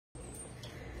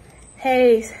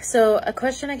Hey, so a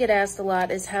question I get asked a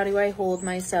lot is how do I hold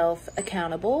myself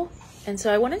accountable? And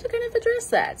so I wanted to kind of address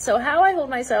that. So how I hold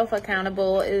myself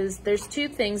accountable is there's two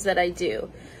things that I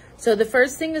do. So the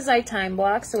first thing is I time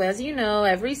block. So as you know,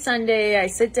 every Sunday I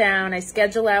sit down, I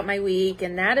schedule out my week,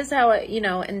 and that is how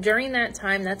and during that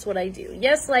time, that's what I do.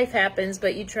 Yes, life happens,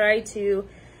 but you try to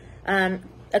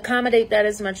accommodate that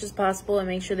as much as possible and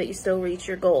make sure that you still reach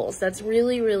your goals. That's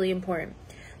really, really important.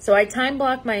 So I time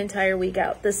block my entire week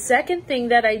out. The second thing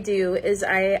that I do is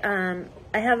I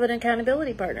have an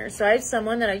accountability partner. So I have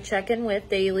someone that I check in with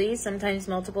daily, sometimes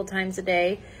multiple times a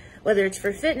day, whether it's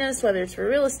for fitness, whether it's for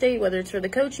real estate, whether it's for the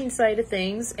coaching side of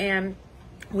things. And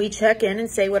we check in and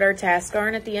say what our tasks are.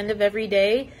 And at the end of every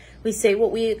day, we say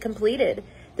what we completed.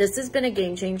 This has been a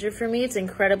game changer for me. It's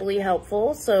incredibly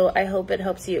helpful, so I hope it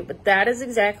helps you. But that is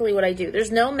exactly what I do. There's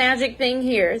no magic thing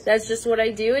here. That's just what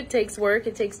I do. It takes work.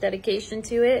 It takes dedication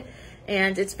to it.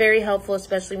 And it's very helpful,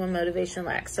 especially when motivation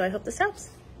lacks. So I hope this helps.